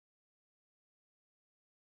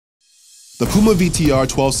The PUMA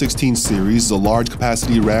VTR1216 series is a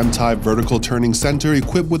large-capacity RAM-type vertical turning center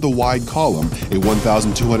equipped with a wide column, a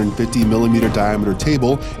 1,250mm diameter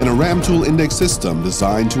table, and a RAM tool index system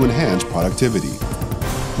designed to enhance productivity.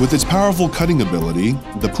 With its powerful cutting ability,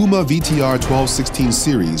 the PUMA VTR1216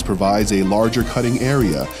 series provides a larger cutting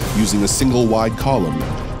area using a single wide column,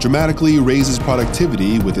 dramatically raises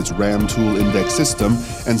productivity with its RAM tool index system,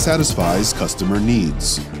 and satisfies customer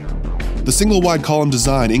needs. The single wide column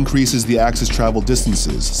design increases the axis travel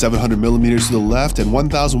distances, 700mm to the left and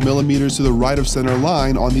 1000mm to the right of center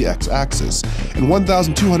line on the x-axis, and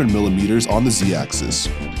 1200mm on the z-axis.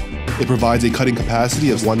 It provides a cutting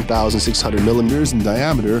capacity of 1,600mm in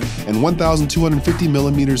diameter and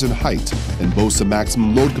 1,250mm in height, and boasts a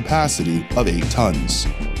maximum load capacity of 8 tons.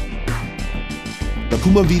 The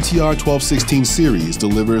PUMA VTR1216 series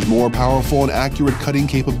delivers more powerful and accurate cutting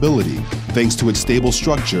capability thanks to its stable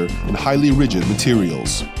structure and highly rigid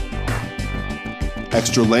materials.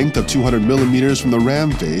 Extra length of 200mm from the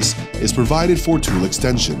RAM face is provided for tool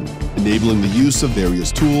extension, enabling the use of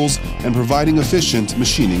various tools and providing efficient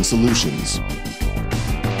machining solutions.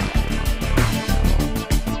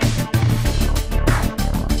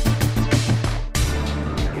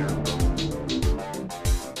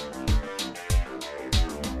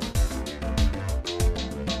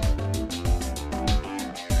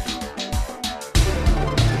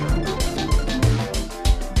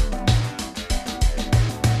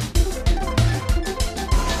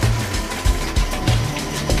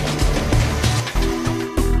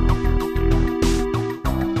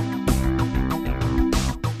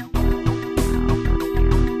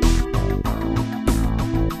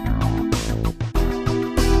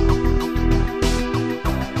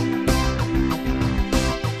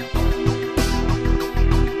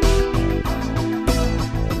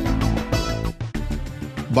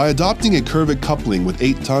 By adopting a curved coupling with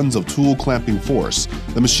 8 tons of tool clamping force,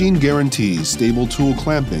 the machine guarantees stable tool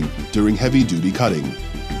clamping during heavy-duty cutting.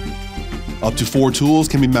 Up to 4 tools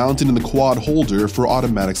can be mounted in the quad holder for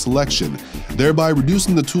automatic selection, thereby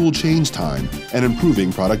reducing the tool change time and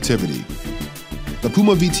improving productivity. The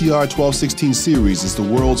PUMA VTR1216 series is the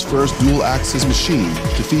world's first dual-axis machine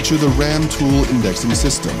to feature the RAM tool indexing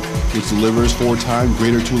system, which delivers 4 times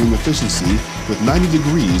greater tooling efficiency with 90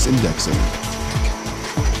 degrees indexing.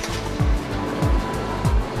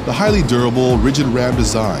 The highly durable, rigid RAM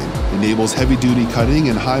design enables heavy-duty cutting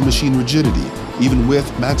and high machine rigidity, even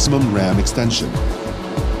with maximum RAM extension.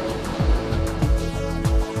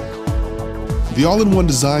 The all-in-one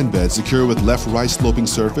design bed secured with left-right sloping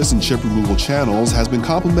surface and chip removal channels has been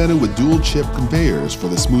complemented with dual chip conveyors for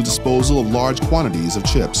the smooth disposal of large quantities of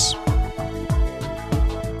chips.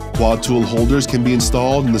 Quad tool holders can be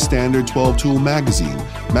installed in the standard 12-tool magazine,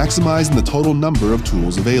 maximizing the total number of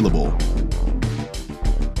tools available.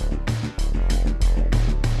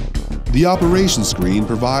 The operation screen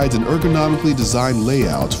provides an ergonomically designed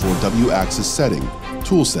layout for W-axis setting,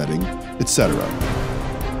 tool setting, etc.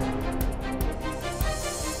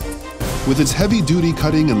 With its heavy-duty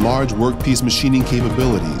cutting and large workpiece machining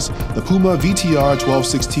capabilities, the PUMA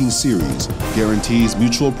VTR1216 series guarantees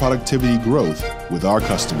mutual productivity growth with our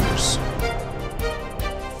customers.